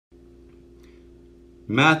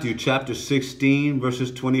Matthew chapter 16,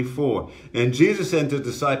 verses 24. And Jesus said to the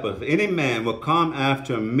disciples, if any man will come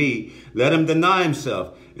after me, let him deny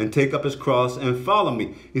himself and take up his cross and follow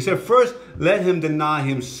me. He said, first, let him deny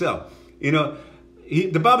himself. You know,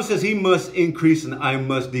 the Bible says he must increase and I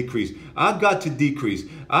must decrease. I've got to decrease.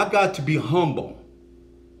 I've got to be humble.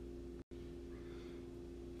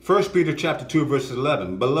 1 Peter chapter 2, verse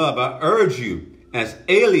 11. Beloved, I urge you as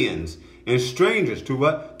aliens and strangers to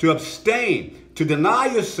what? To abstain, to deny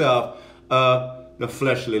yourself of the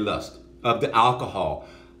fleshly lust, of the alcohol,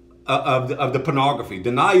 of the pornography.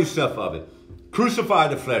 Deny yourself of it. Crucify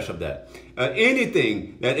the flesh of that.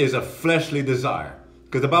 Anything that is a fleshly desire.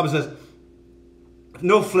 Because the Bible says,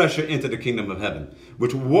 no flesh shall enter the kingdom of heaven,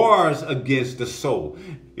 which wars against the soul.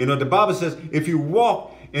 You know, the Bible says, if you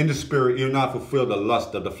walk in the spirit, you'll not fulfill the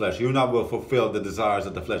lust of the flesh. You'll not will fulfill the desires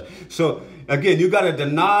of the flesh. So again, you got to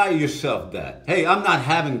deny yourself that. Hey, I'm not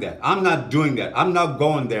having that. I'm not doing that. I'm not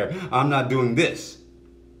going there. I'm not doing this.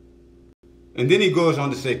 And then he goes on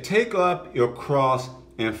to say, take up your cross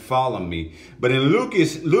and follow me. But in Luke,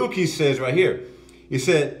 he says right here, he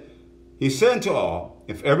said to all,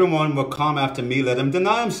 if everyone will come after me, let him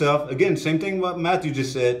deny himself. Again, same thing what Matthew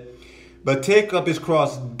just said. But take up his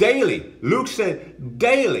cross daily. Luke said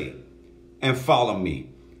daily and follow me.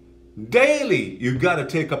 Daily, you got to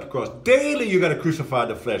take up the cross. Daily, you got to crucify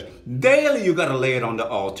the flesh. Daily, you got to lay it on the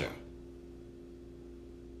altar.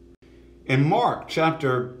 In Mark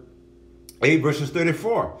chapter 8, verses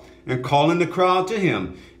 34, and calling the crowd to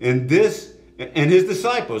him, and his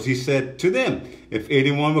disciples, he said to them, if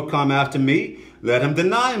anyone will come after me, let him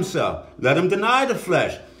deny himself. Let him deny the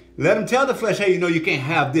flesh. Let him tell the flesh, hey, you know, you can't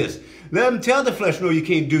have this. Let him tell the flesh, no, you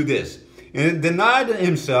can't do this. And deny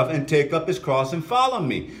himself and take up his cross and follow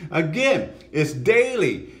me. Again, it's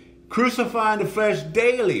daily. Crucifying the flesh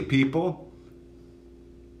daily, people.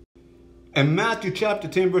 In Matthew chapter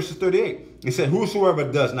 10, verses 38, he said,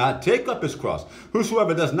 whosoever does not take up his cross,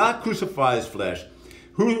 whosoever does not crucify his flesh,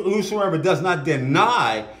 whosoever does not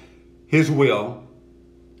deny his will,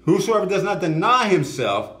 whosoever does not deny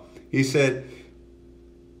himself, he said,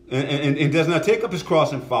 and does not take up his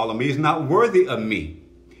cross and follow me, is not worthy of me.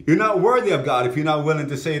 You're not worthy of God if you're not willing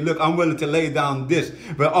to say, look, I'm willing to lay down this.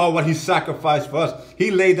 But what he sacrificed for us,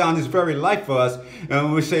 he laid down his very life for us. And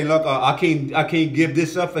when we say, look, I can't give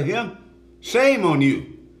this up for him. Shame on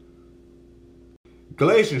you.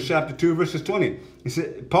 Galatians chapter 2, verses 20.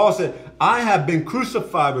 Paul said, I have been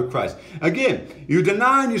crucified with Christ. Again, you're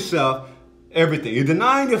denying yourself everything. You're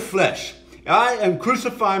denying your flesh. I am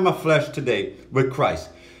crucifying my flesh today with Christ.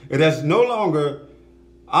 It is no longer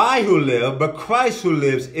I who live, but Christ who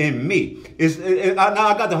lives in me. Now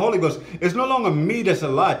I got the Holy Ghost. It's no longer me that's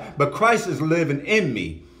alive, but Christ is living in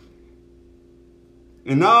me.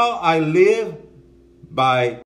 And now I live by